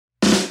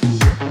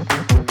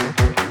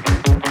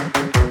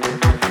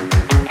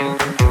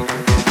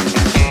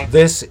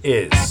This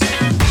is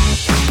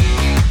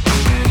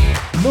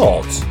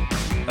not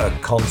a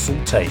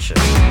consultation.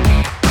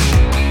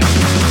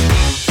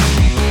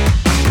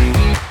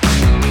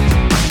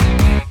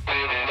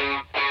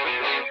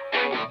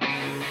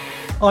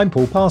 I'm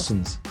Paul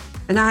Parsons.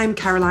 And I'm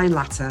Caroline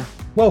Latter.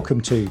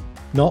 Welcome to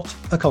Not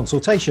a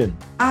Consultation,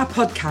 our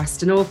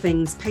podcast on all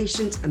things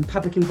patient and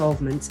public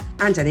involvement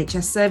and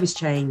NHS service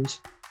change.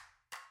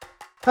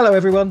 Hello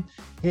everyone,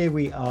 here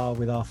we are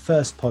with our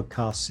first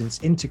podcast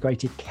since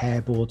integrated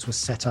care boards were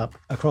set up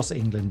across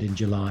England in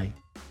July.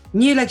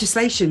 New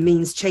legislation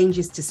means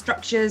changes to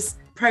structures,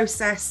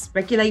 process,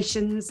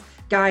 regulations,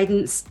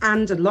 guidance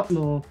and a lot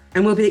more.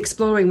 And we'll be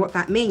exploring what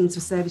that means for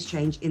service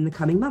change in the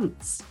coming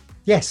months.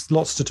 Yes,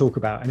 lots to talk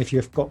about. And if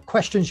you've got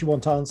questions you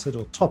want answered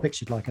or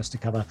topics you'd like us to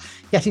cover,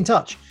 get in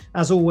touch.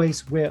 As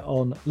always, we're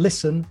on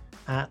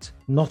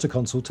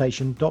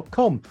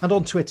listen@notaconsultation.com and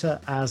on Twitter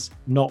as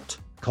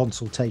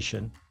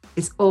notconsultation.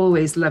 It's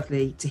always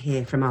lovely to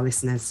hear from our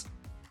listeners.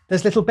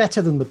 There's little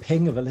better than the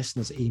ping of a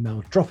listener's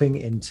email dropping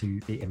into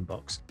the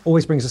inbox.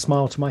 Always brings a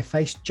smile to my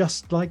face,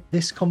 just like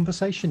this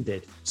conversation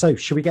did. So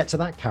should we get to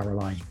that,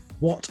 Caroline?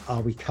 What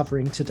are we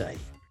covering today?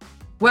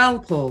 Well,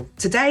 Paul,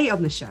 today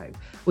on the show,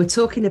 we're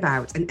talking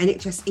about an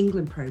NHS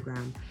England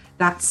programme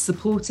that's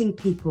supporting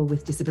people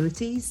with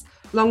disabilities,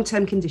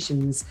 long-term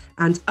conditions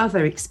and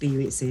other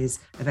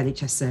experiences of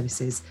NHS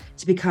services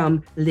to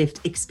become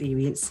lived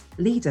experience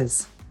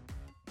leaders.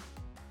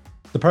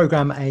 The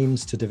programme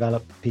aims to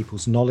develop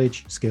people's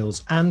knowledge,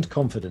 skills and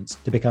confidence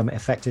to become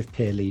effective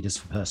peer leaders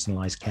for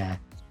personalised care.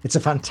 It's a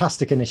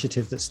fantastic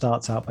initiative that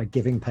starts out by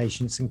giving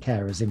patients and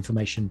carers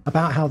information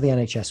about how the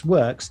NHS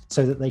works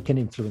so that they can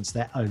influence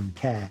their own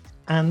care,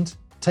 and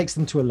takes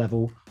them to a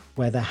level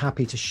where they're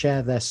happy to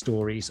share their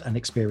stories and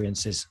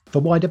experiences for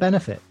wider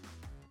benefit.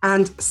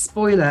 And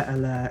spoiler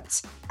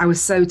alert, I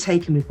was so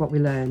taken with what we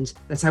learned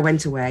that I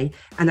went away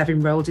and I've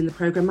enrolled in the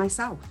programme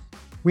myself.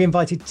 We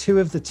invited two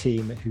of the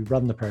team who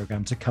run the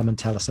programme to come and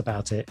tell us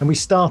about it, and we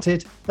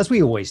started, as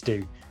we always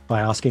do,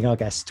 by asking our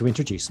guests to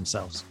introduce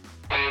themselves.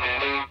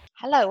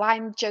 Hello,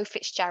 I'm Jo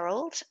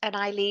Fitzgerald and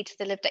I lead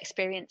the lived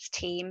experience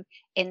team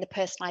in the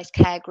personalised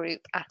care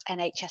group at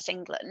NHS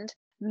England.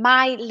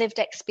 My lived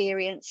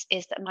experience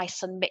is that my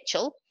son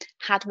Mitchell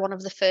had one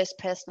of the first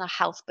personal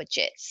health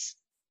budgets.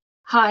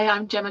 Hi,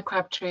 I'm Gemma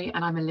Crabtree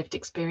and I'm a lived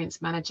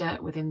experience manager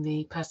within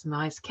the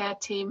personalised care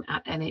team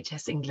at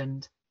NHS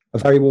England. A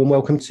very warm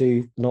welcome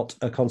to Not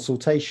a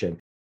Consultation.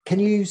 Can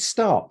you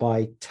start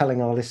by telling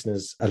our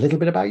listeners a little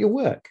bit about your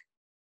work?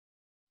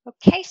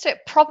 Okay, so it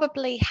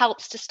probably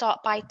helps to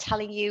start by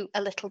telling you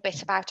a little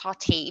bit about our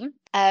team.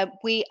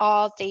 We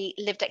are the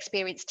lived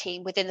experience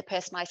team within the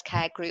personalised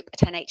care group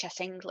at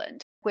NHS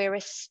England. We're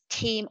a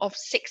team of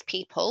 6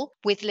 people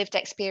with lived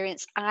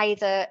experience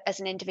either as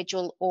an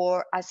individual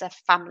or as a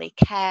family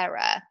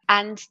carer.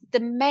 And the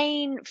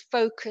main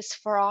focus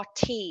for our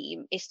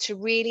team is to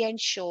really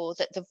ensure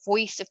that the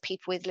voice of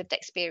people with lived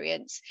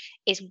experience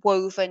is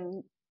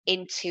woven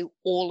into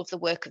all of the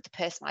work of the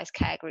personalised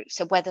care group.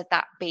 So whether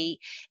that be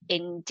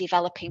in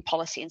developing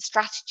policy and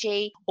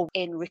strategy or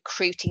in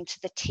recruiting to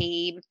the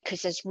team,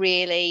 because there's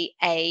really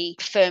a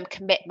firm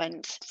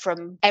commitment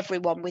from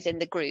everyone within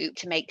the group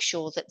to make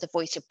sure that the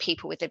voice of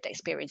people with lived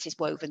experience is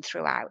woven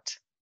throughout.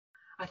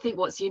 I think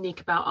what's unique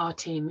about our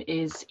team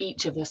is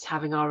each of us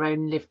having our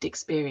own lived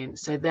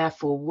experience. So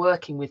therefore,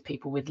 working with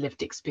people with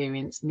lived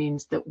experience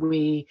means that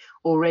we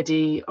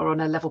already are on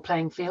a level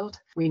playing field.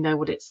 We know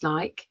what it's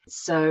like.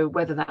 So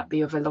whether that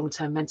be of a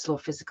long-term mental or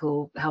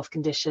physical health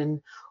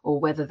condition, or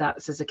whether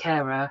that's as a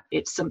carer,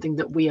 it's something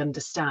that we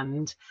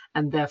understand.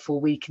 And therefore,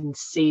 we can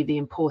see the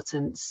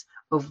importance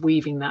of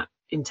weaving that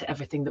into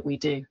everything that we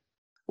do.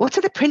 What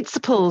are the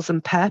principles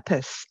and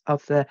purpose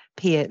of the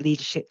Peer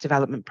Leadership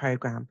Development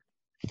Programme?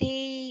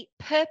 The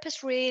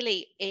purpose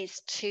really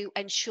is to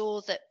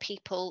ensure that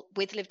people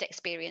with lived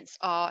experience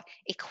are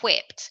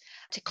equipped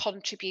to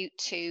contribute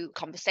to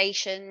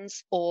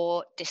conversations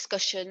or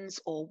discussions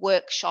or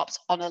workshops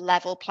on a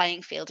level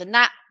playing field. And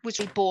that was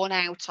born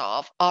out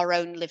of our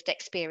own lived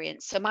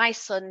experience. So my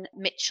son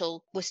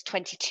Mitchell was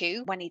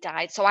 22 when he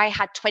died. So I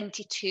had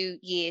 22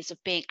 years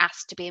of being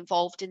asked to be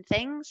involved in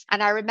things.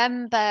 And I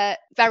remember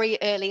very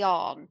early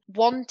on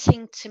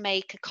wanting to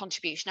make a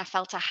contribution. I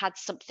felt I had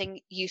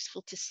something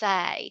useful to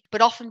say,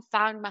 but often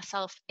found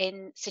myself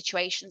in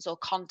situations or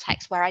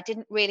contexts where I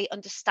didn't really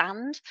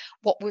understand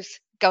what was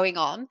going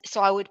on.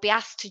 So I would be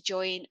asked to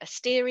join a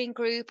steering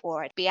group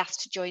or I'd be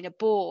asked to join a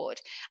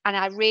board. And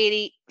I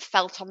really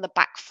felt on the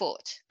back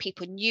foot.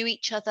 People knew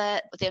each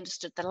other, they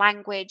understood the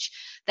language,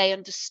 they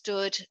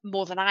understood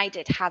more than I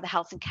did how the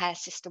health and care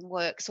system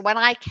works. So when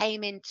I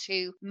came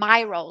into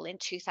my role in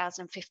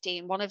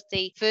 2015, one of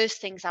the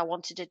first things I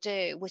wanted to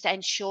do was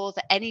ensure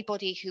that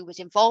anybody who was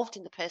involved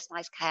in the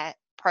personalised care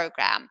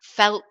programme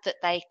felt that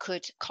they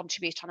could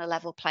contribute on a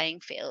level playing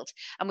field.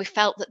 And we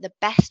felt that the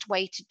best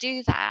way to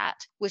do that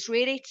was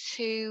really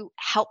to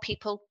help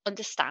people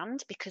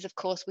understand, because of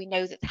course we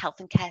know that the health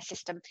and care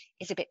system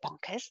is a bit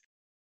bonkers.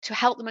 to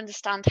help them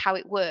understand how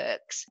it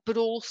works, but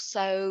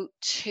also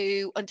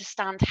to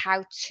understand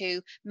how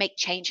to make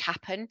change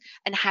happen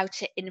and how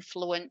to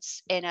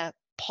influence in a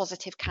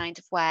positive kind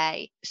of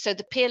way. So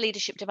the peer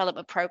leadership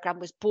development program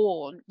was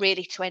born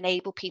really to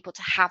enable people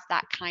to have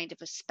that kind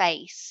of a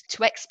space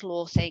to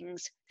explore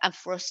things and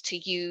for us to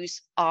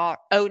use our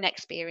own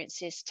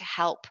experiences to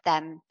help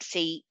them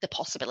see the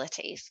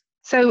possibilities.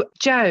 So,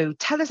 Jo,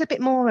 tell us a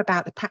bit more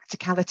about the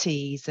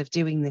practicalities of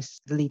doing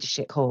this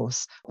leadership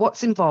course.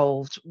 What's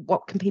involved?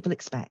 What can people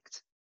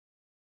expect?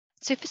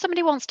 So if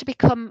somebody wants to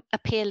become a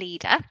peer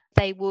leader,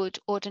 they would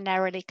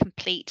ordinarily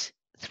complete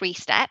 3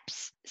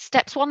 steps.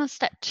 Steps 1 and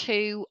step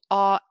 2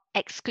 are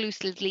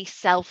exclusively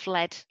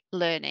self-led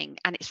learning,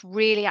 and it's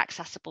really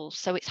accessible.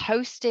 So it's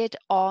hosted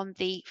on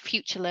the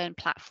FutureLearn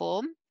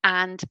platform,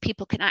 and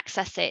people can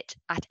access it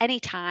at any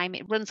time.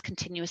 It runs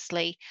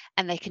continuously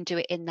and they can do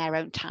it in their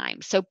own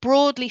time. So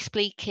broadly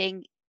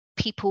speaking,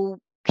 people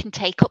can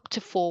take up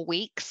to 4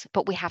 weeks,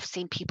 but we have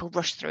seen people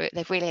rush through it.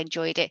 They've really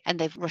enjoyed it and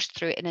they've rushed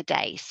through it in a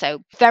day.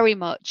 So very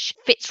much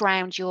fits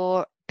around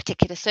your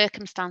particular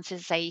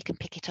circumstances. Say you can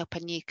pick it up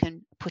and you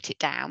can put it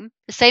down.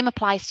 The same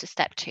applies to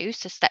step 2.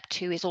 So step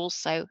 2 is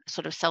also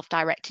sort of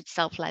self-directed,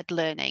 self-led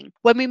learning.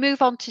 When we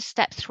move on to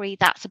step 3,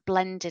 that's a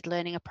blended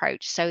learning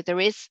approach. So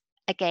there is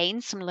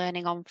again some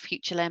learning on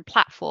FutureLearn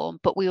platform,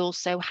 but we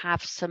also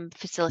have some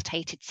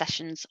facilitated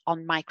sessions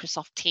on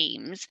Microsoft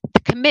Teams. The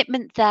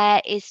commitment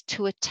there is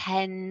to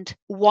attend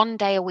 1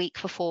 day a week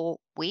for 4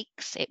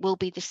 weeks. It will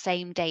be the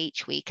same day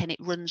each week, and it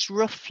runs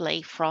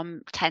roughly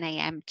from 10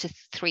 a.m. to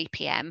 3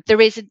 p.m. There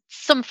is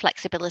some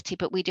flexibility,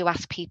 but we do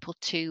ask people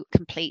to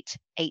complete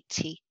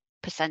 80%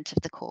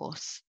 of the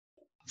course.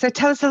 So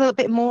tell us a little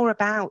bit more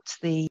about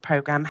the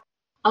programme.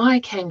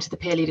 I came to the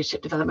Peer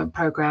Leadership Development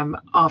Programme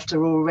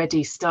after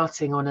already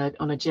starting on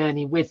a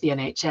journey with the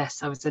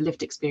NHS. I was a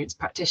lived experience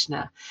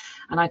practitioner,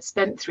 and I'd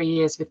spent 3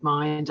 years with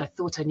Mind. I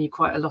thought I knew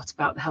quite a lot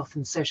about the health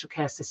and social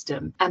care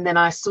system. And then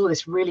I saw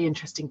this really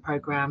interesting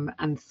programme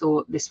and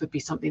thought this would be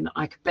something that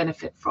I could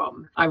benefit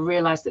from. I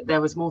realised that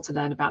there was more to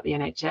learn about the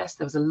NHS.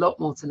 There was a lot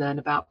more to learn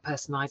about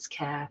personalised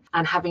care.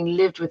 And having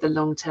lived with a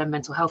long-term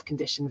mental health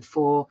condition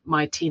for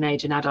my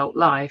teenage and adult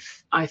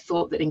life, I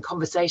thought that in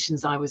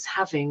conversations I was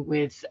having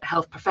with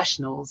health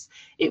professionals,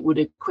 it would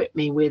equip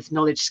me with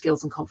knowledge,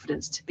 skills and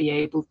confidence to be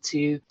able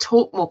to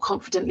talk more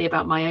confidently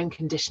about my own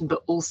condition,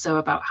 but also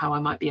about how I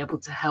might be able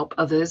to help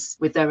others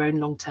with their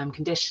own long-term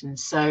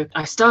conditions. So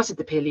I started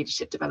the Peer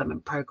Leadership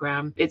Development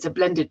Programme. It's a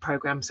blended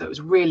programme, so it was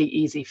really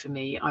easy for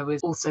me. I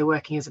was also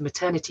working as a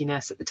maternity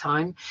nurse at the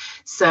time.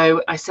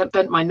 So I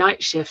spent my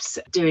night shifts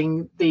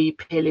doing the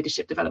Peer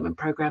Leadership Development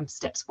Programme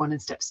steps 1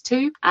 and steps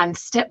 2. And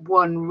step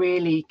 1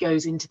 really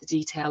goes into the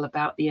detail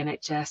about the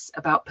NHS,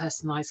 about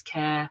personalised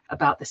care,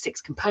 about the 6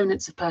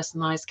 components of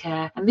personalised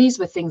care. And these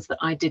were things that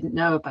I didn't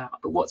know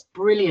about. But what's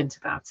brilliant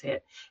about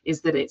it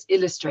is that it's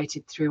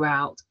illustrated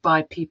throughout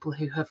by people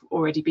who have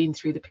already been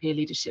through the Peer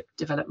Leadership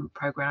Development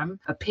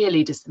Programme. Peer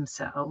leaders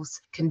themselves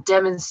can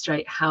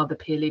demonstrate how the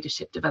Peer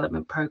Leadership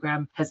Development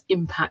Programme has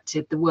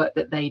impacted the work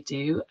that they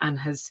do and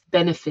has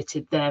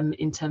benefited them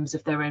in terms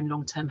of their own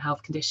long-term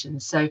health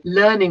conditions. So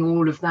learning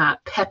all of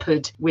that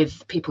peppered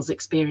with people's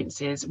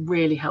experiences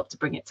really helped to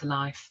bring it to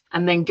life.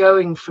 And then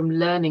going from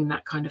learning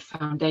that kind of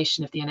foundation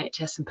of the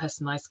NHS and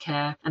personalised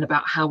care and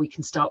about how we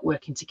can start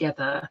working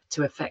together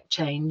to affect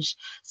change,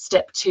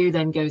 step 2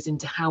 then goes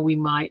into how we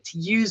might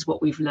use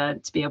what we've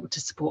learned to be able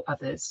to support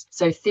others.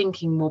 So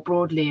thinking more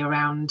broadly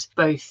around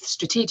both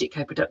strategic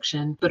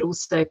co-production, but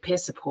also peer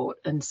support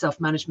and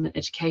self-management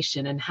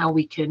education, and how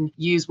we can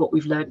use what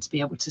we've learned to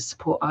be able to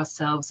support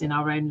ourselves in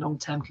our own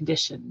long-term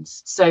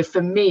conditions. So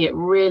for me, it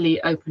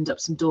really opened up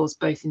some doors,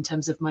 both in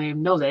terms of my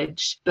own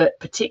knowledge, but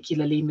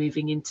particularly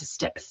moving into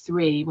step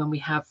 3 when we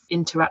have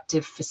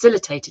interactive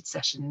facilitated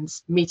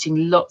sessions,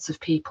 meeting lots of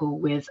people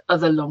with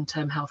other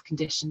long-term health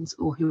conditions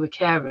or who are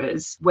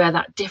carers, where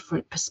that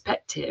different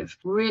perspective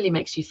really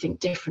makes you think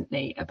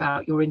differently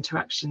about your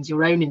interactions,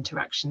 your own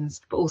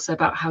interactions, but also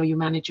about how you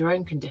manage your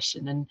own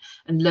condition, and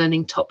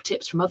learning top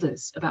tips from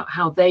others about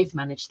how they've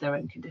managed their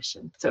own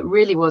condition. So it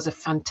really was a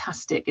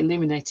fantastic,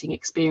 illuminating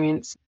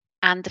experience.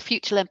 And the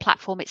FutureLearn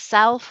platform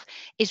itself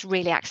is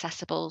really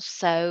accessible.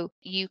 So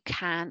you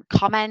can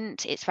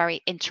comment, it's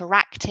very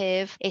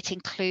interactive. It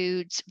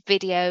includes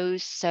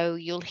videos, so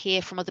you'll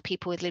hear from other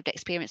people with lived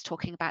experience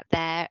talking about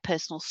their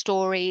personal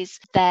stories.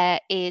 There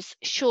is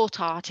short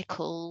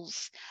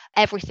articles.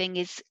 Everything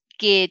is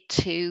geared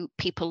to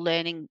people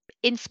learning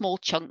in small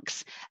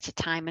chunks at a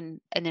time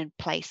and in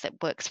a place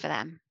that works for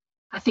them.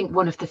 I think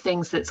one of the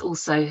things that's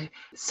also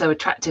so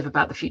attractive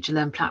about the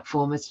FutureLearn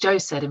platform, as Jo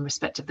said in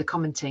respect of the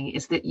commenting,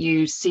 is that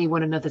you see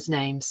one another's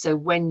names. So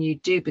when you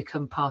do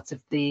become part of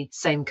the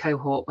same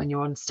cohort, when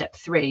you're on step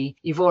 3,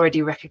 you've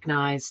already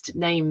recognised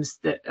names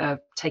that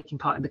are taking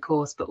part in the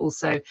course, but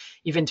also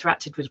you've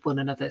interacted with one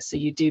another. So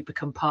you do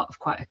become part of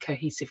quite a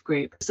cohesive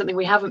group. Something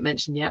we haven't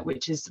mentioned yet,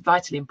 which is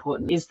vitally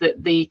important, is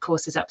that the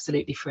course is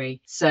absolutely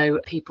free. So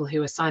people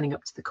who are signing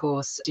up to the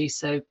course do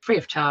so free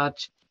of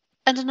charge.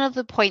 And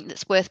another point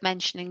that's worth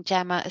mentioning,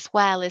 Gemma, as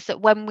well, is that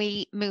when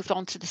we moved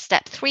on to the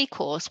Step 3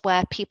 course,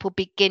 where people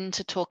begin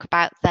to talk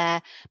about their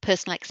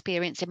personal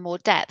experience in more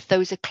depth,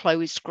 those are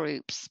closed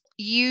groups,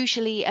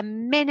 usually a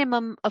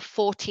minimum of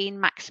 14,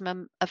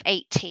 maximum of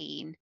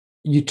 18.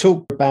 You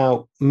talk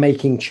about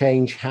making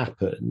change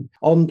happen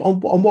on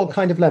what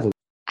kind of level?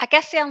 I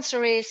guess the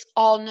answer is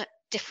on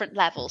different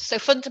levels. So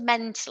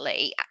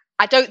fundamentally,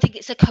 I don't think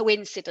it's a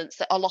coincidence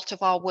that a lot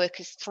of our work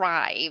has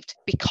thrived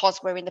because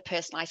we're in the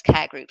personalised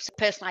care groups.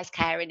 Personalised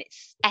care in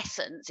its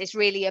essence is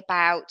really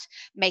about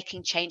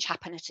making change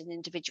happen at an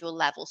individual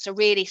level. So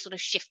really sort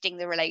of shifting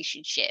the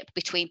relationship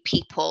between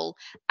people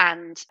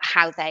and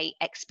how they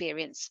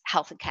experience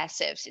health and care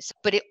services.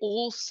 But it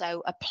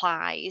also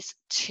applies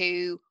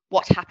to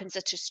what happens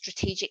at a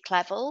strategic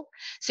level.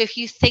 So if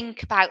you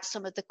think about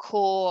some of the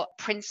core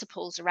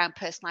principles around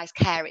personalised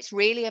care, it's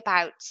really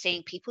about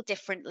seeing people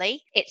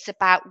differently. It's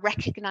about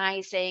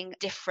recognising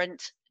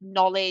different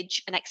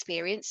knowledge and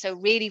experience. So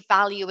really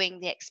valuing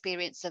the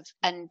experience of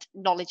and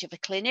knowledge of a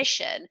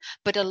clinician,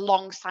 but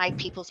alongside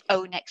people's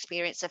own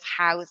experience of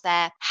how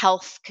their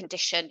health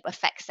condition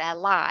affects their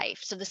life.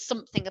 So there's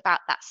something about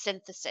that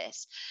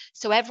synthesis.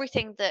 So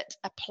everything that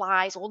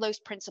applies, all those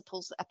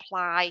principles that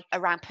apply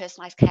around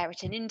personalised care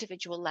at an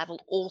individual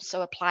level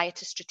also apply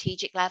at a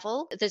strategic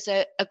level. There's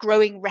a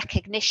growing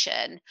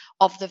recognition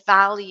of the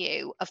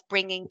value of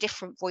bringing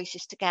different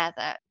voices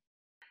together.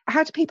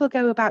 How do people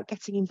go about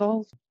getting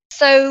involved?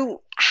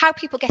 So how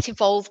people get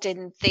involved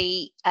in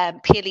the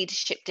peer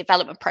leadership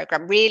development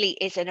program really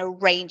is in a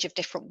range of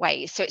different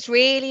ways. So it's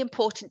really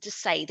important to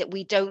say that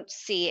we don't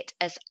see it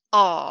as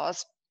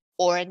ours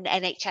or an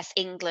NHS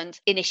England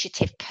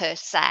initiative per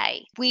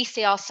se. We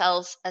see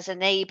ourselves as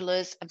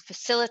enablers and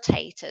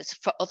facilitators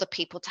for other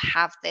people to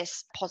have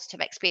this positive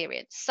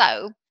experience.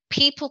 So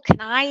people can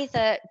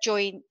either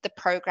join the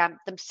program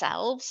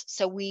themselves.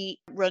 So we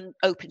run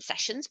open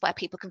sessions where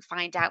people can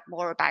find out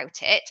more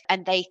about it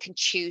and they can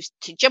choose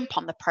to jump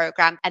on the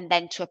program and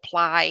then to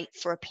apply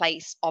for a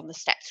place on the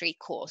Step 3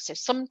 course. So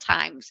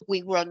sometimes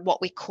we run what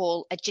we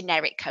call a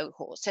generic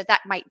cohort. So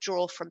that might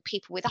draw from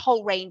people with a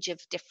whole range of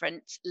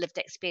different lived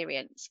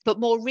experience. But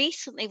more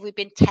recently, we've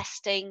been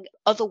testing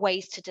other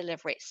ways to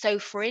deliver it. So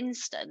for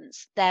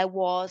instance, there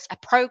was a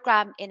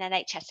program in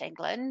NHS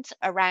England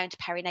around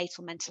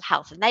perinatal mental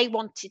health, and they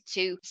wanted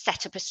to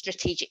set up a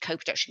strategic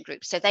co-production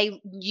group. So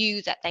they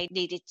knew that they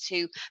needed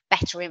to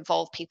better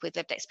involve people with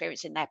lived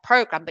experience in their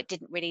program, but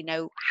didn't really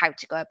know how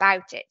to go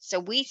about it. So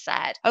we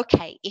said,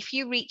 okay, if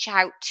you reach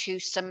out to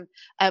some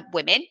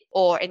women,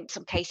 or in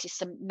some cases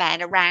some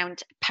men,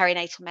 around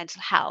perinatal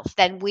mental health,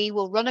 then we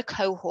will run a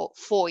cohort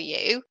for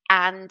you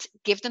and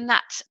give them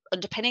that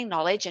underpinning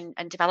knowledge and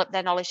develop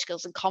their knowledge,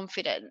 skills and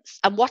confidence.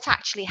 And what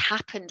actually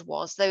happened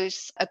was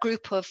a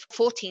group of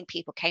 14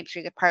 people came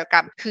through the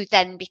program who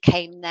then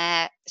became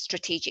their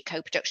strategic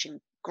co-production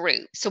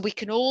group. So we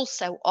can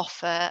also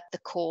offer the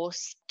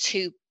course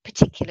to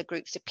particular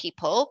groups of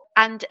people.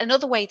 And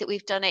another way that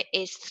we've done it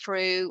is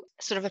through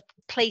sort of a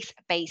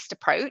place-based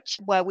approach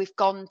where we've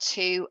gone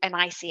to an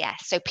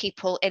ICS. So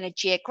people in a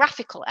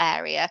geographical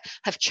area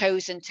have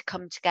chosen to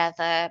come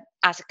together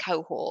as a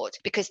cohort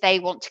because they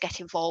want to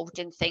get involved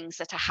in things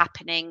that are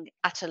happening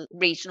at a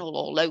regional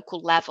or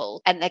local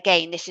level. And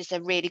again, this is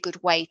a really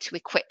good way to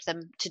equip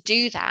them to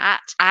do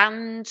that.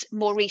 And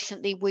more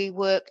recently, we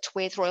worked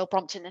with Royal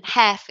Brompton and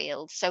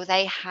Harefield. So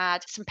they had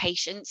some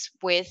patients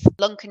with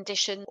lung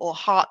condition or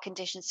heart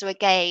condition. So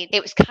again,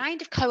 it was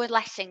kind of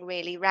coalescing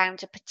really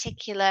around a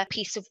particular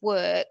piece of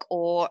work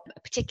or a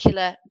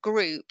particular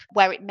group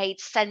where it made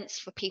sense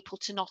for people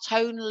to not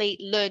only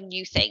learn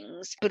new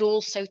things, but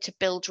also to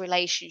build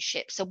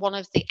relationships. So one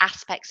of the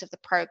aspects of the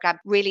program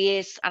really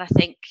is, and I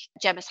think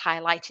Gemma's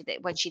highlighted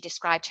it when she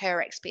described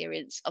her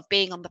experience of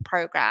being on the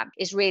program,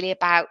 is really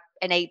about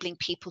enabling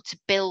people to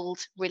build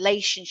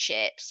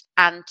relationships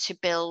and to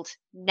build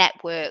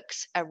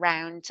networks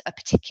around a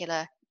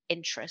particular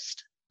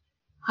interest.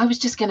 I was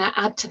just going to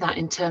add to that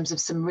in terms of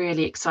some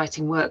really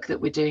exciting work that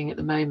we're doing at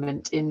the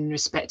moment in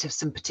respect of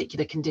some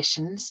particular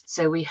conditions.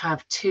 So we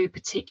have two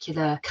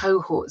particular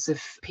cohorts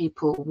of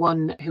people,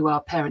 one who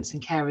are parents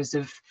and carers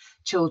of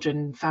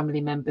children, family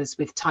members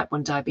with type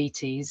 1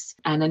 diabetes,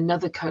 and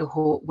another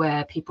cohort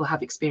where people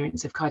have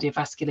experience of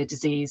cardiovascular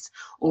disease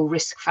or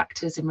risk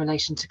factors in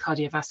relation to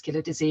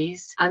cardiovascular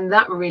disease. And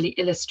that really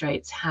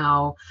illustrates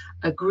how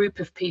a group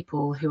of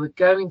people who are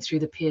going through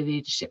the peer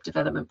leadership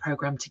development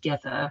program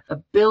together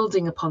are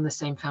building upon the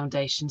same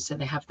foundation. So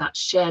they have that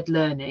shared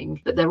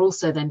learning, but they're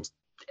also then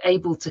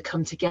able to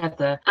come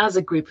together as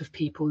a group of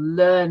people,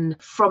 learn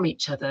from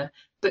each other,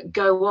 but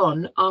go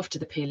on after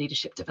the peer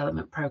leadership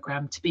development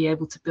program to be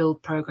able to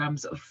build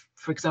programs of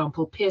for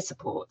example, peer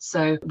support.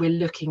 So we're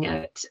looking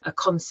at a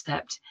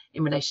concept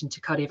in relation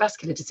to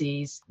cardiovascular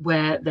disease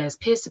where there's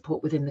peer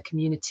support within the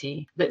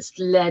community that's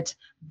led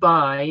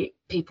by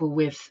people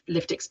with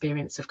lived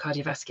experience of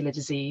cardiovascular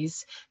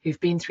disease who've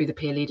been through the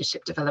peer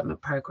leadership development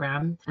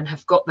program and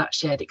have got that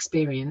shared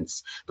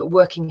experience, but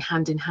working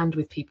hand in hand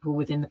with people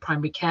within the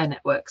primary care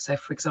network. So,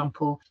 for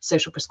example,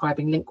 social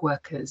prescribing link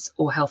workers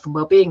or health and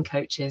wellbeing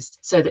coaches,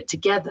 so that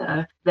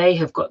together they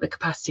have got the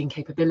capacity and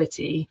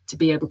capability to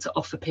be able to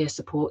offer peer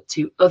support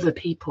to other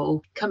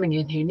people coming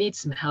in who need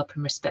some help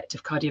in respect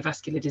of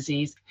cardiovascular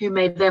disease, who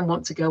may then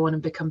want to go on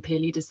and become peer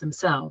leaders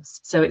themselves.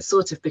 So it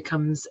sort of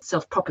becomes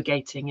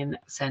self-propagating in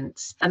that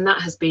sense. And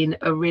that has been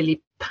a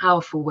really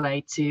powerful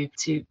way to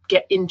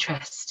get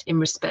interest in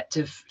respect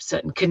of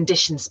certain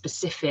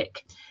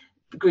condition-specific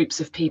groups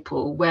of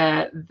people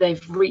where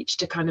they've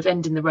reached a kind of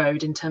end in the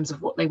road in terms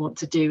of what they want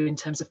to do in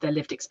terms of their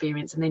lived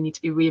experience, and they need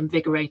to be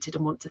reinvigorated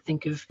and want to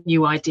think of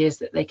new ideas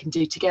that they can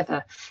do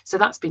together. So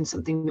that's been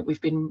something that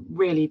we've been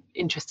really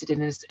interested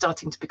in, as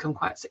starting to become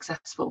quite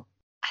successful.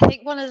 I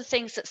think one of the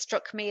things that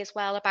struck me as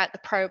well about the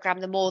programme,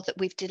 the more that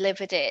we've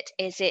delivered it,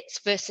 is its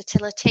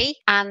versatility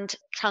and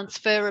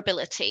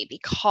transferability,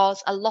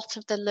 because a lot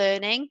of the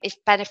learning is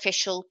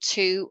beneficial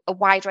to a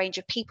wide range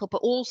of people,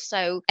 but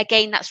also,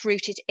 again, that's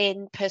rooted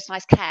in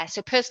personalised care.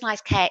 So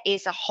personalised care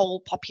is a whole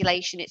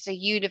population. It's a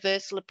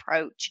universal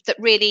approach that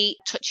really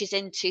touches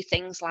into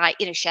things like,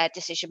 shared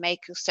decision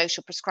making,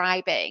 social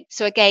prescribing.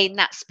 So again,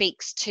 that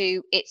speaks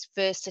to its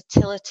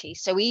versatility.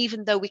 So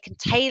even though we can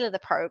tailor the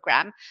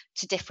programme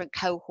to different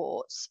cohorts,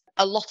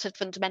 a lot of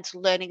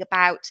fundamental learning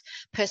about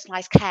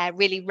personalised care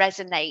really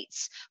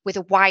resonates with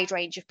a wide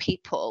range of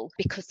people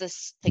because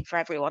there's something for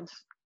everyone.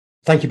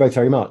 Thank you both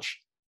very much.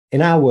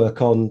 In our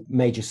work on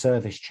major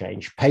service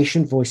change,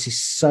 patient voice is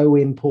so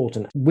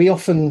important. We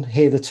often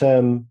hear the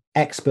term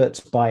experts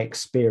by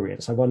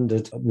experience. I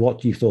wondered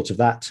what you thought of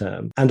that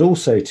term, and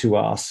also to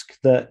ask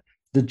that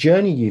the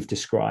journey you've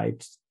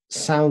described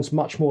sounds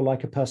much more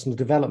like a personal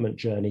development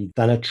journey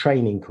than a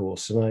training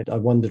course. And I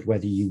wondered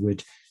whether you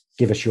would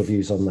give us your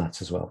views on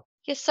that as well.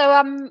 Yeah, so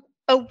I'm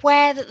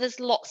aware that there's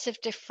lots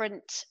of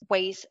different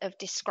ways of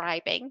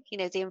describing,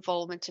 the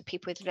involvement of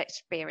people with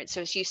experience.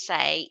 So as you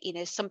say,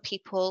 some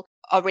people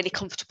are really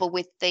comfortable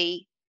with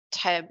the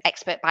term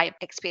expert by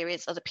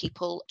experience. Other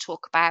people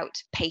talk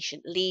about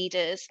patient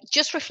leaders.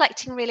 Just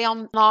reflecting really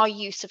on our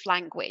use of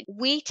language,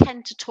 we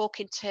tend to talk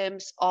in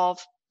terms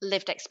of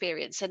lived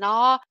experience, and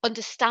our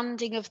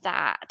understanding of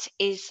that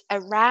is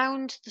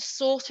around the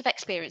sort of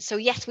experience. So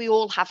yes, we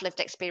all have lived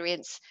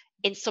experience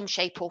in some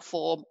shape or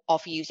form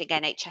of using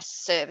NHS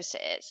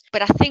services,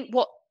 but I think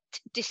what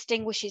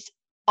distinguishes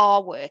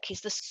our work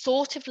is the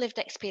sort of lived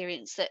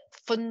experience that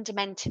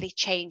fundamentally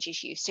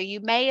changes you. So you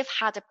may have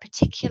had a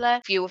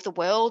particular view of the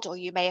world, or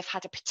you may have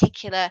had a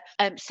particular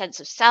sense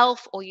of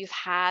self, or you've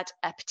had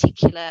a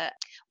particular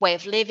way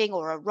of living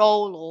or a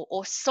role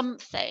or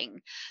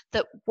something,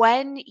 that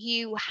when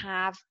you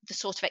have the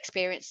sort of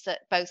experience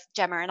that both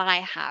Gemma and I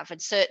have,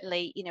 and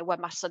certainly,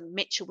 when my son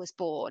Mitchell was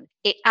born,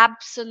 it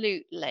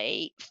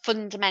absolutely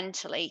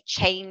fundamentally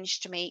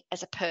changed me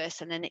as a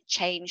person, and it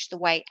changed the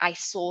way I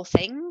saw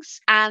things.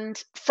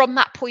 And from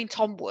that point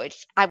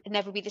onwards, I would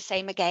never be the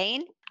same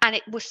again. And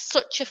it was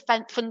such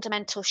a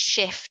fundamental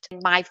shift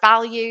in my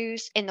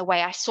values, in the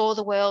way I saw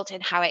the world,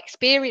 in how I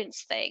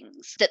experienced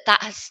things,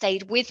 that has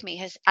stayed with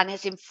me and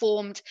has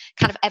informed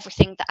kind of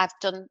everything that I've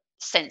done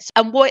since.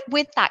 And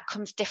with that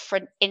comes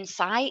different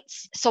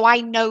insights. So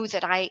I know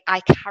that I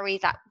carry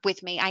that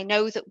with me. I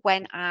know that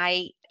when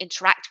I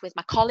interact with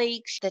my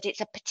colleagues, that it's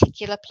a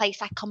particular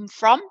place I come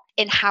from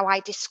in how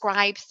I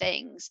describe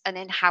things and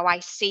in how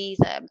I see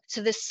them.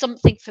 So there's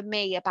something for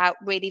me about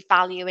really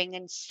valuing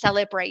and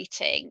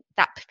celebrating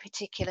that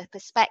particular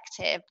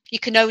perspective. You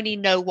can only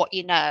know what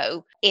you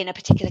know in a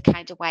particular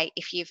kind of way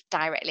if you've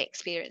directly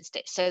experienced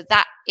it. So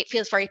that it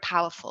feels very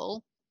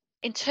powerful.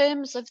 In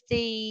terms of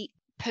the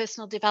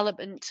personal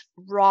development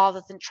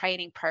rather than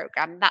training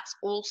program, that's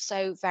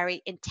also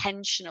very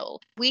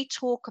intentional. We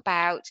talk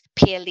about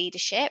peer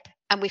leadership,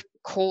 and we've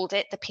called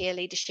it the Peer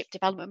Leadership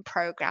Development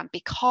Programme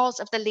because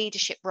of the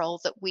leadership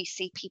role that we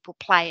see people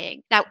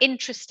playing. Now,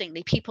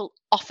 interestingly, people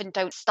often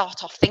don't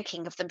start off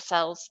thinking of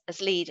themselves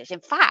as leaders. In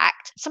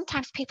fact,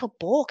 sometimes people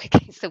balk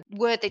against the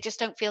word. They just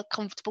don't feel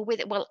comfortable with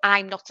it. Well,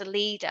 I'm not a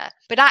leader.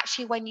 But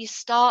actually, when you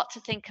start to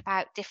think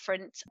about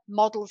different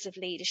models of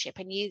leadership,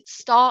 and you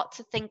start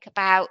to think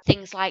about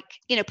things like,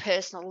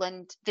 personal,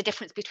 and the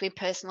difference between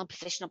personal and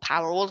positional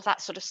power, all of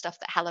that sort of stuff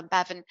that Helen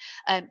Bevan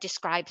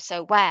described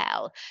so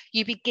well,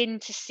 you begin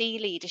to see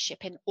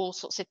leadership in all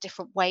sorts of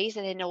different ways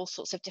and in all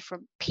sorts of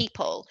different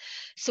people.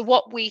 So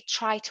what we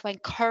try to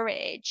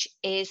encourage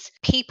is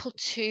people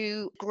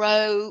to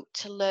grow,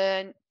 to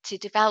learn, to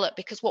develop,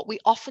 because what we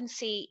often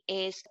see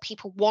is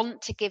people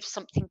want to give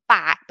something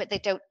back, but they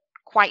don't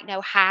quite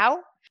know how.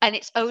 And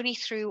it's only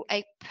through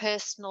a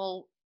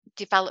personal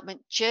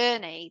development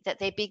journey that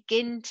they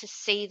begin to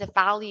see the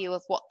value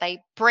of what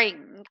they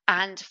bring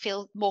and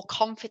feel more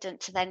confident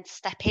to then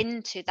step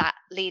into that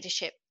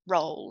leadership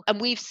role. And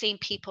we've seen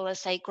people,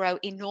 as they grow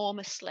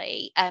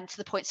enormously to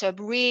the point. So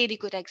a really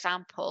good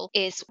example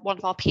is one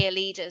of our peer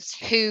leaders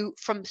who,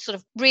 from sort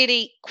of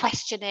really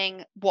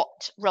questioning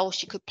what role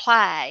she could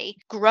play,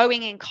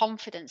 growing in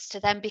confidence, to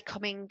then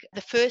becoming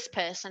the first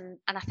person,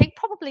 and I think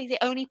probably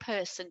the only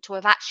person, to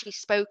have actually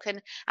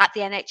spoken at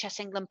the NHS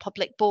England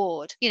Public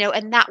Board,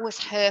 and that was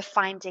her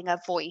finding a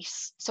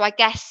voice. So I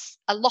guess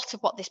a lot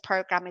of what this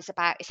programme is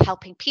about is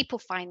helping people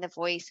find their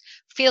voice,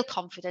 feel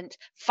confident,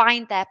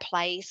 find their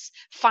place,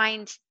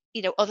 find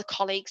other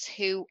colleagues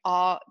who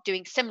are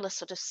doing similar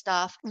sort of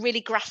stuff,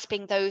 really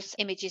grasping those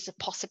images of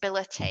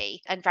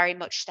possibility and very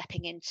much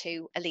stepping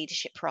into a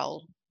leadership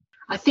role.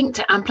 I think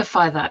to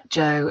amplify that,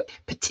 Jo,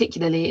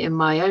 particularly in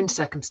my own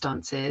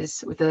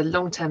circumstances with a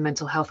long-term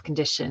mental health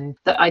condition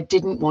that I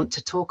didn't want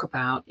to talk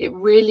about, it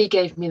really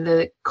gave me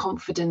the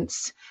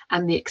confidence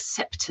and the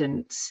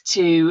acceptance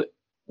to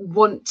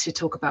want to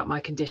talk about my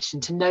condition,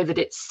 to know that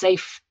it's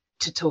safe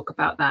to talk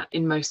about that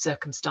in most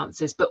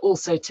circumstances, but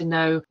also to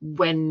know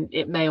when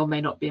it may or may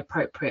not be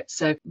appropriate.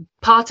 So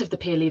part of the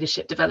peer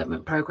leadership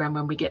development program,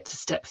 when we get to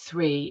step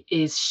 3,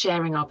 is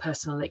sharing our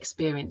personal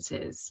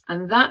experiences.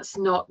 And that's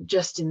not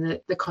just in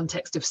the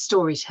context of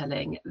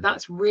storytelling.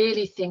 That's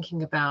really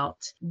thinking about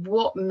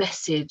what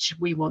message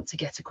we want to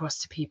get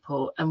across to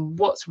people and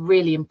what's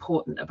really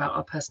important about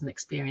our personal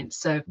experience.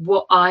 So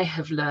what I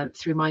have learned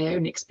through my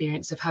own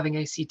experience of having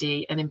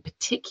OCD, and in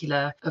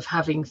particular of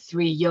having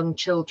 3 young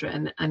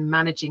children and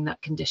managing that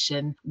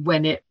condition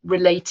when it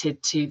related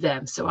to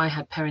them. So I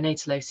had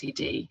perinatal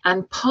OCD.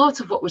 And part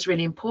of what was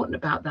really important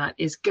about that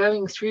is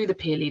going through the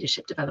peer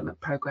leadership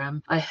development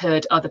program, I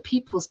heard other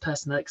people's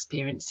personal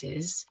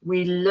experiences.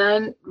 We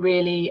learned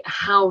really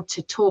how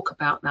to talk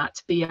about that,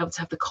 to be able to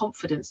have the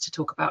confidence to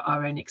talk about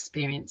our own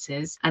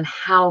experiences and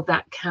how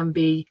that can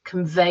be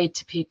conveyed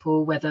to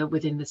people, whether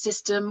within the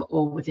system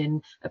or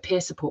within a peer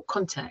support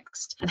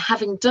context. And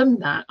having done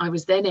that, I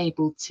was then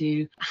able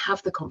to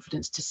have the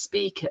confidence to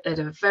speak at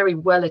a very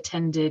well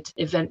attended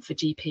event for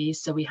GPs.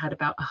 So we had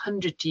about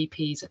 100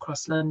 GPs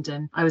across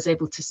London. I was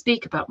able to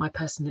speak about my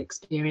personal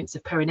experience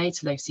of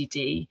perinatal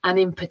OCD, and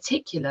in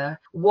particular,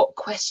 what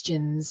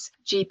questions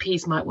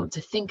GPs might want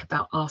to think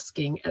about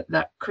asking at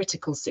that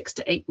critical 6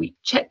 to 8 week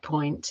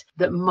checkpoint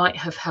that might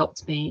have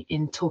helped me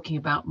in talking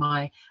about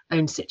my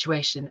own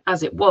situation.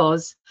 As it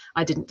was,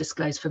 I didn't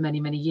disclose for many,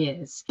 many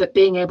years. But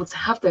being able to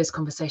have those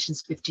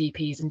conversations with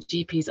GPs, and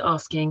GPs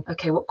asking,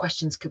 okay, what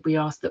questions could we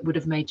ask that would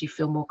have made you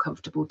feel more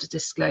comfortable to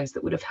disclose,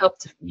 that would have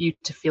helped you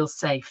to feel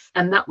safe?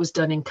 And that was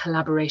done in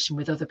collaboration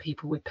with other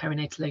people with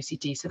perinatal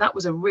OCD. So that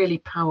was a really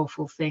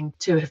powerful thing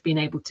to have been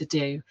able to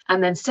do.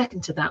 And then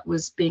second to that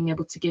was being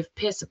able to give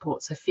peer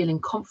support. So feeling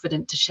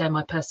confident to share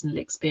my personal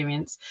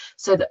experience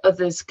so that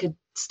others could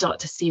start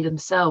to see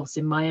themselves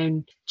in my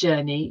own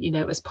journey,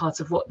 as part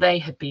of what they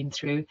had been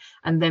through,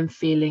 and then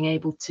feeling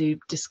able to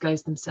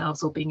disclose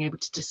themselves or being able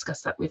to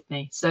discuss that with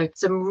me. So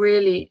some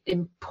really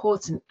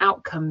important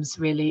outcomes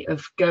really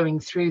of going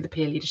through the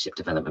peer leadership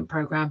development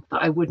program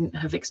that I wouldn't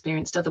have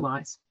experienced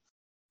otherwise.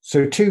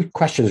 So 2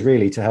 questions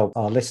really to help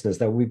our listeners.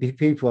 There will be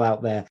people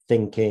out there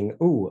thinking,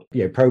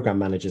 program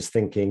managers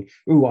thinking,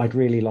 I'd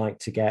really like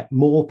to get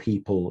more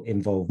people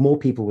involved, more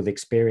people with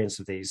experience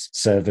of these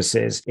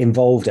services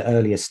involved at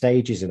earlier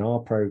stages in our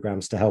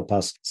programs to help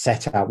us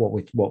set out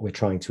what we're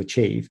trying to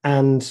achieve.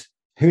 And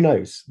who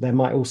knows, there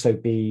might also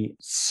be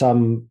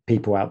some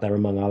people out there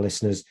among our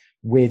listeners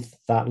with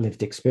that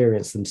lived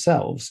experience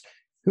themselves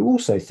who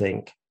also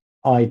think,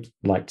 I'd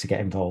like to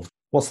get involved.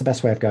 What's the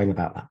best way of going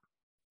about that?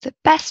 The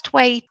best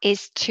way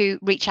is to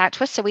reach out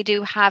to us. So we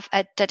do have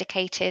a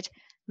dedicated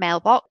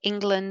mailbox,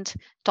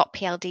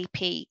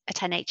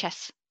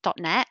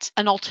 england.pldp@nhs.net.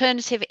 An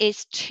alternative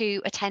is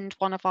to attend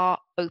one of our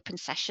open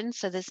sessions.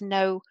 So there's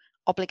no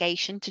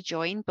obligation to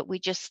join, but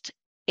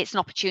it's an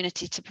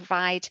opportunity to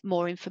provide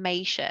more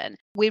information.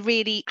 We're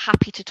really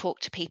happy to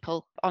talk to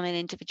people on an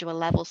individual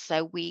level.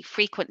 So we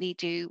frequently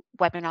do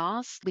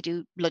webinars, we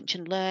do lunch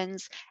and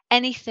learns,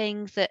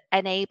 anything that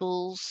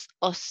enables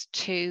us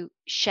to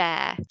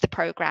share the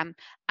programme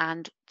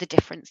and the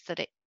difference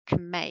that it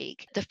can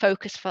make. The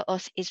focus for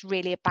us is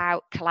really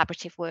about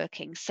collaborative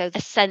working. So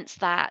the sense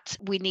that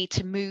we need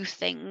to move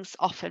things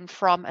often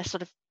from a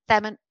sort of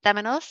them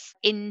and us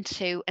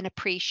into an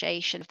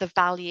appreciation of the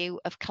value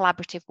of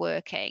collaborative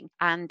working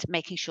and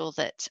making sure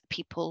that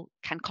people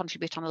can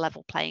contribute on a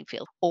level playing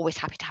field. Always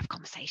happy to have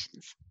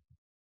conversations.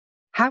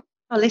 How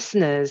our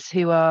listeners,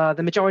 who are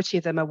the majority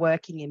of them are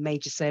working in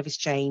major service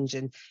change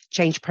and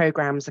change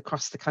programs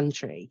across the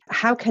country,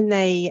 how can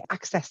they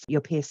access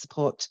your peer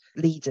support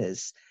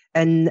leaders,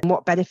 and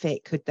what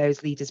benefit could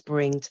those leaders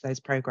bring to those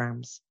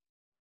programs?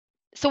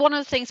 So one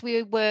of the things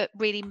we were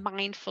really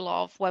mindful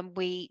of when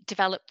we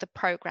developed the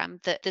programme,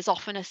 that there's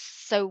often a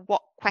so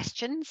what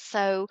questions.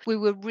 So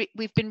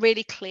we've been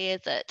really clear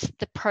that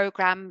the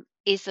programme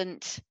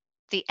isn't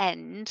the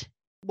end.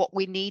 What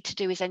we need to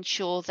do is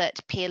ensure that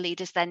peer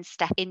leaders then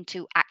step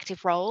into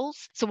active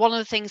roles. So one of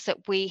the things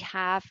that we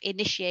have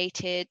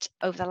initiated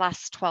over the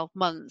last 12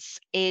 months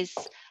is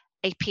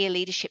a peer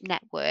leadership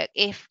network.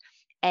 If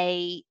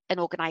an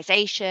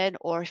organisation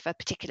or if a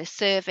particular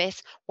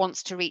service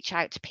wants to reach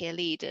out to peer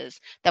leaders,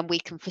 then we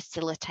can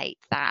facilitate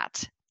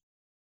that.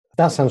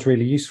 That sounds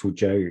really useful,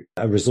 Jo,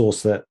 a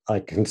resource that I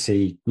can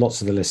see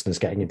lots of the listeners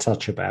getting in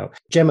touch about.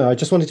 Gemma, I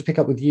just wanted to pick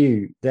up with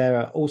you. There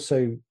are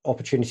also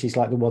opportunities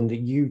like the one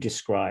that you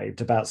described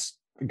about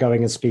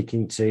going and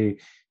speaking to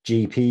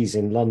GPs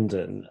in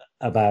London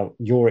about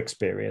your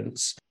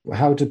experience.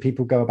 How do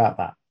people go about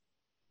that?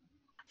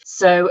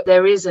 So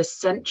there is a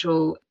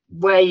central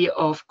way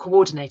of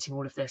coordinating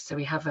all of this. So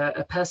we have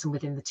a person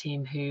within the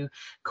team who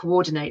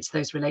coordinates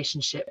those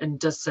relationships and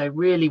does so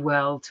really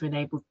well to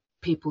enable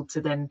people to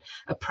then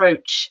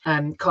approach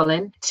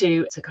Colin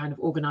to kind of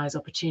organise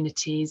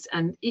opportunities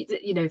and,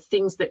 you know,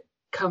 things that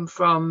come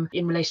from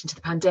in relation to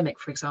the pandemic,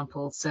 for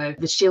example. So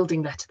the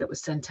shielding letter that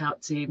was sent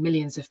out to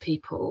millions of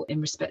people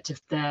in respect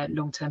of their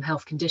long-term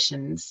health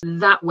conditions,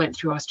 that went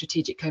through our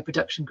strategic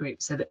co-production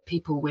group so that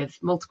people with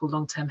multiple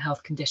long-term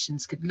health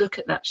conditions could look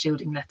at that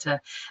shielding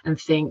letter and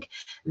think,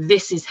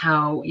 this is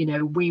how, you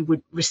know, we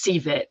would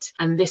receive it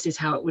and this is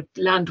how it would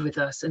land with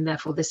us, and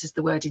therefore this is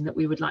the wording that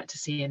we would like to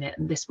see in it,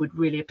 and this would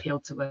really appeal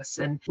to us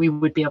and we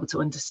would be able to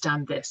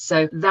understand this.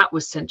 So that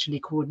was centrally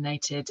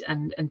coordinated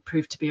and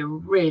proved to be a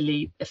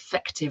really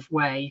effective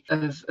way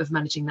of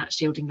managing that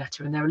shielding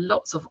letter. And there are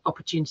lots of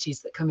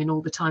opportunities that come in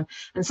all the time,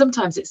 and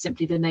sometimes it's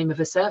simply the name of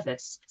a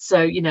service.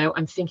 So, you know,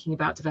 I'm thinking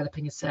about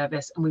developing a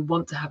service and we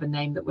want to have a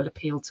name that will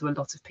appeal to a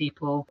lot of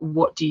people.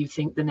 What do you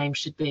think the name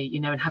should be? You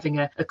know, and having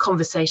a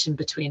conversation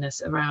between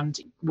us around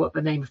what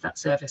the name of that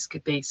service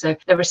could be. So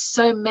there are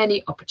so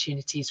many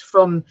opportunities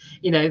from,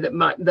 you know, that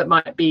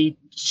might be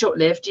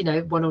short-lived, you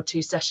know, 1 or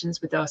 2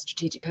 sessions with our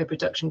strategic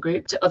co-production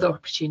group, to other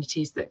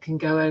opportunities that can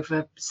go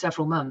over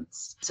several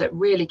months. So it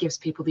really gives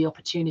people the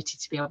opportunity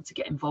to be able to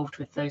get involved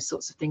with those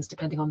sorts of things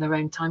depending on their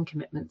own time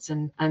commitments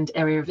and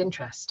area of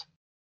interest.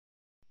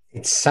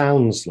 It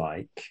sounds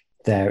like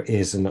there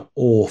is an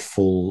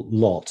awful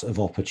lot of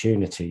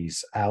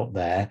opportunities out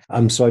there.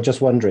 So I'm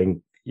just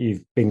wondering,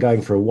 you've been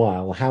going for a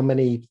while, how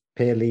many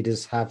peer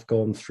leaders have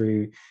gone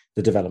through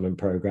the development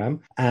programme,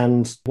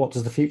 and what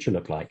does the future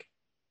look like?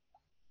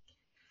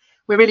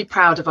 We're really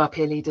proud of our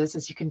peer leaders,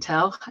 as you can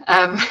tell.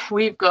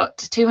 We've got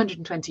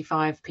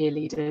 225 peer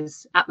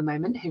leaders at the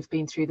moment who've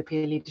been through the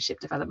Peer Leadership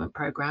Development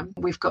Programme.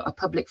 We've got a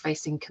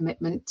public-facing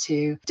commitment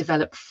to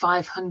develop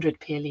 500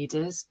 peer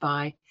leaders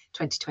by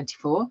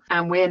 2024,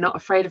 and we're not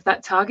afraid of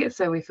that target,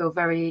 so we feel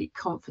very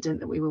confident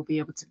that we will be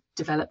able to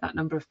develop that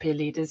number of peer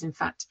leaders. In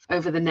fact,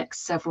 over the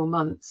next several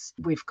months,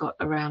 we've got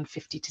around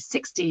 50 to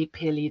 60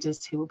 peer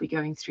leaders who will be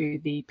going through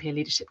the Peer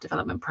Leadership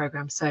Development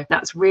Programme. So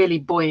that's really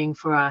buoying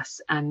for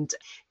us, and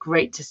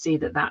great to see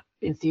that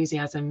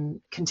enthusiasm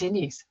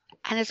continues.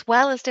 And as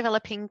well as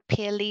developing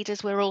peer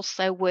leaders, we're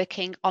also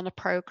working on a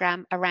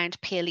programme around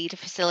peer leader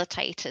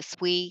facilitators.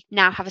 We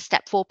now have a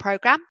Step 4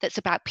 programme that's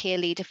about peer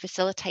leader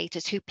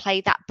facilitators who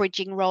play that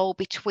bridging role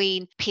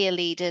between peer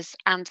leaders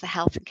and the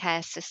health and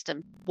care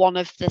system. One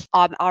of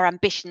our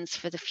ambitions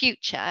for the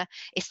future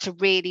is to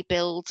really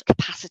build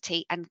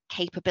capacity and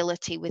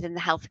capability within the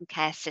health and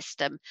care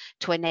system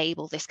to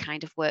enable this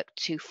kind of work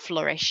to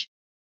flourish.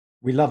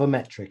 We love a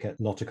metric at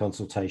Not a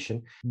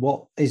Consultation.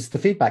 What is the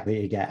feedback that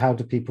you get? How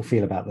do people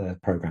feel about the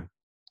programme?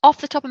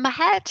 Off the top of my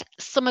head,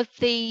 some of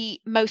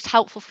the most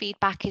helpful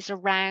feedback is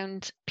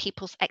around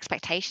people's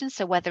expectations.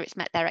 So whether it's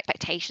met their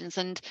expectations,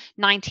 and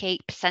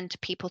 98% of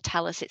people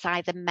tell us it's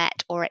either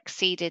met or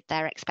exceeded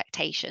their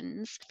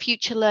expectations.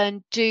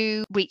 FutureLearn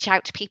do reach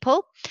out to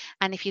people.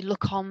 And if you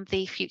look on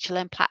the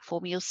FutureLearn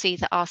platform, you'll see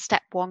that our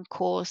Step 1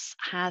 course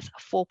has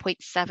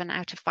 4.7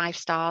 out of 5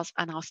 stars,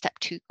 and our Step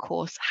 2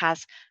 course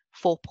has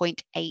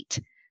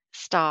 4.8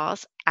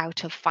 stars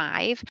out of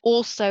 5.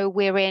 Also,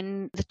 we're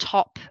in the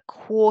top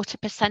 1/4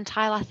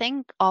 percentile, I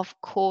think, of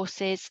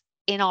courses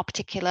in our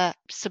particular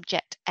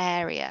subject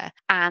area,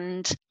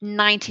 and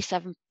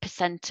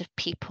 97% of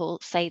people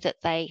say that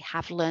they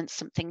have learned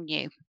something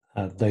new.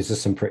 Those are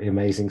some pretty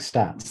amazing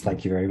stats.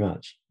 Thank you very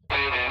much.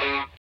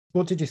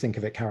 What did you think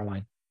of it,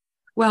 Caroline?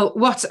 Well,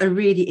 what a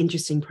really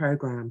interesting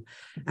programme.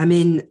 I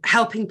mean,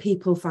 helping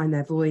people find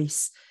their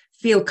voice,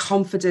 feel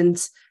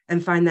confident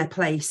and find their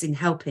place in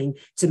helping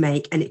to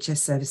make NHS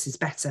services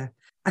better.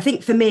 I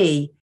think for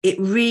me, it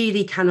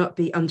really cannot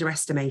be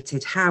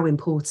underestimated how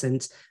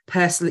important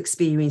personal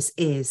experience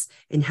is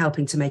in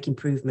helping to make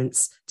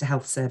improvements to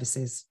health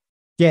services.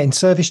 Yeah, in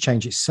service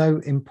change, it's so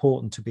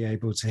important to be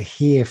able to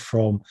hear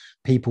from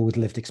people with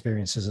lived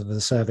experiences of the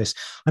service.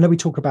 I know we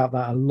talk about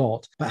that a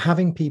lot, but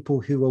having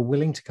people who are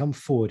willing to come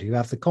forward, who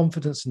have the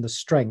confidence and the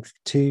strength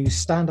to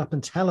stand up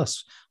and tell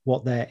us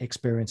what their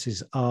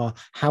experiences are,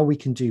 how we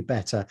can do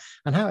better,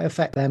 and how it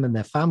affects them and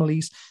their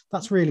families,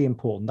 that's really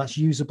important. That's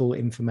usable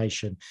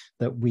information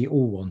that we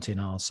all want in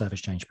our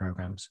service change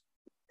programmes.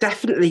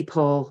 Definitely,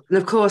 Paul. And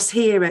of course,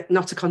 here at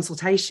Not a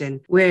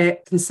Consultation, we're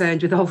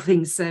concerned with all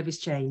things service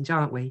change,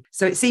 aren't we?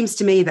 So it seems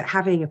to me that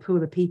having a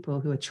pool of people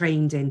who are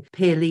trained in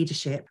peer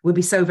leadership would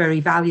be so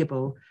very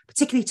valuable,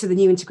 particularly to the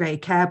new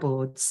integrated care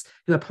boards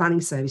who are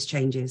planning service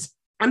changes.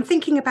 I'm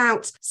thinking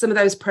about some of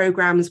those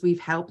programs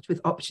we've helped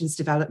with options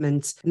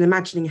development and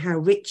imagining how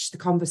rich the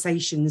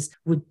conversations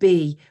would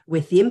be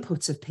with the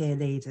input of peer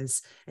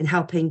leaders and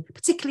helping,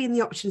 particularly in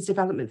the options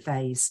development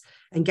phase,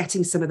 and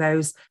getting some of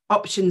those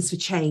options for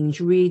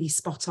change really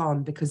spot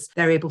on because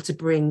they're able to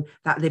bring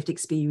that lived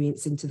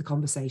experience into the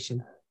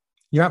conversation.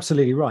 You're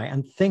absolutely right.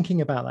 And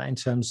thinking about that in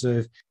terms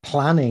of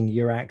planning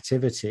your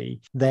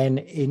activity, then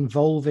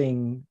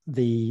involving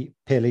the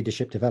peer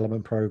leadership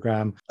development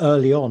program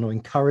early on, or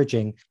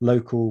encouraging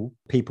local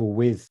people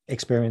with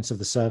experience of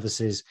the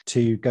services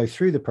to go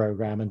through the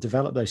program and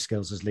develop those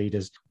skills as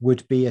leaders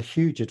would be a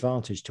huge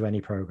advantage to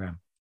any program.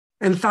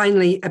 And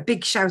finally, a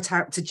big shout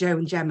out to Joe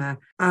and Gemma.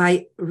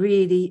 I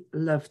really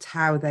loved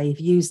how they've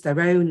used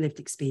their own lived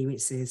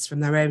experiences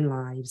from their own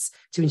lives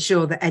to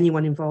ensure that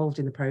anyone involved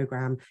in the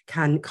programme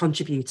can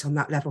contribute on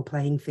that level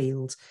playing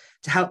field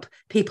to help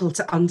people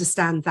to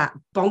understand that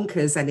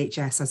bonkers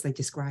NHS, as they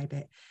describe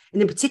it.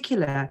 And in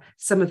particular,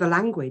 some of the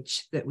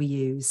language that we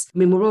use. I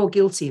mean, we're all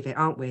guilty of it,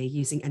 aren't we,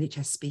 using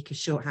NHS speakers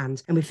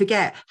shorthand, and we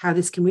forget how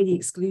this can really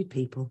exclude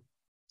people.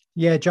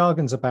 Yeah,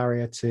 jargon's a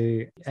barrier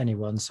to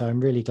anyone. So I'm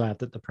really glad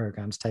that the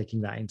program's taking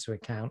that into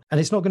account.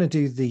 And it's not going to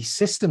do the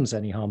systems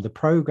any harm, the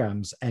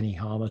programs any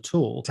harm at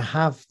all, to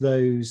have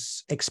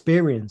those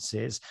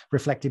experiences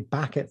reflected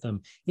back at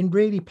them in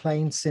really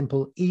plain,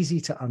 simple, easy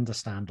to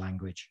understand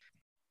language.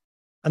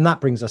 And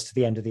that brings us to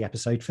the end of the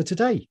episode for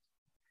today.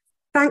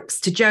 Thanks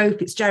to Joe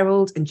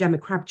Fitzgerald and Gemma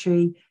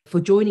Crabtree for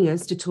joining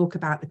us to talk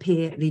about the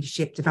Peer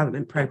Leadership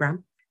Development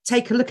Programme.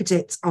 Take a look at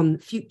it on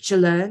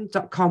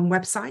futurelearn.com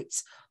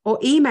website, or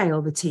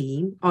email the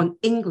team on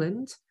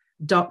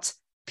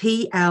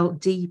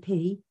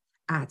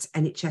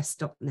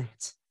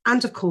england.pldp@nhs.net.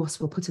 And of course,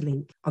 we'll put a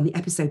link on the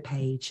episode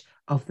page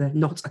of the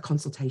Not a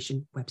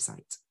Consultation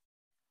website.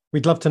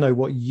 We'd love to know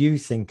what you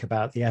think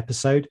about the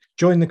episode.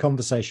 Join the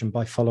conversation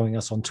by following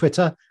us on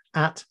Twitter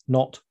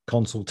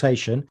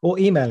 @notconsultation or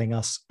emailing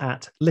us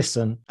at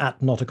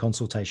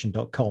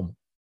listen@notaconsultation.com.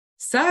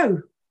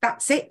 So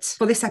that's it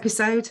for this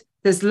episode.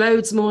 There's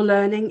loads more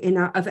learning in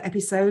our other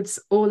episodes,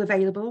 all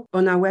available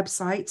on our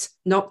website,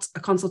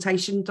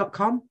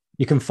 notaconsultation.com.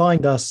 You can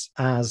find us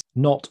as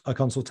Not a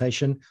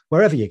Consultation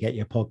wherever you get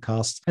your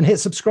podcasts, and hit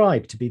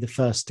subscribe to be the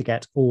first to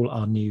get all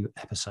our new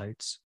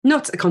episodes.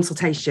 Not a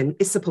Consultation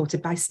is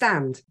supported by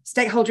STAND,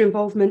 Stakeholder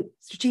Involvement,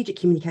 Strategic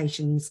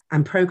Communications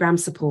and Programme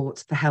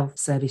Support for Health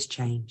Service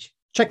Change.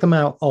 Check them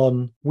out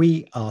on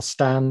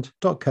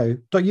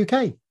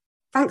wearestand.co.uk.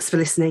 Thanks for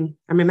listening,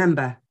 and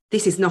remember,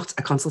 this is not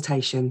a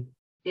consultation.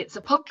 It's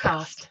a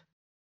podcast.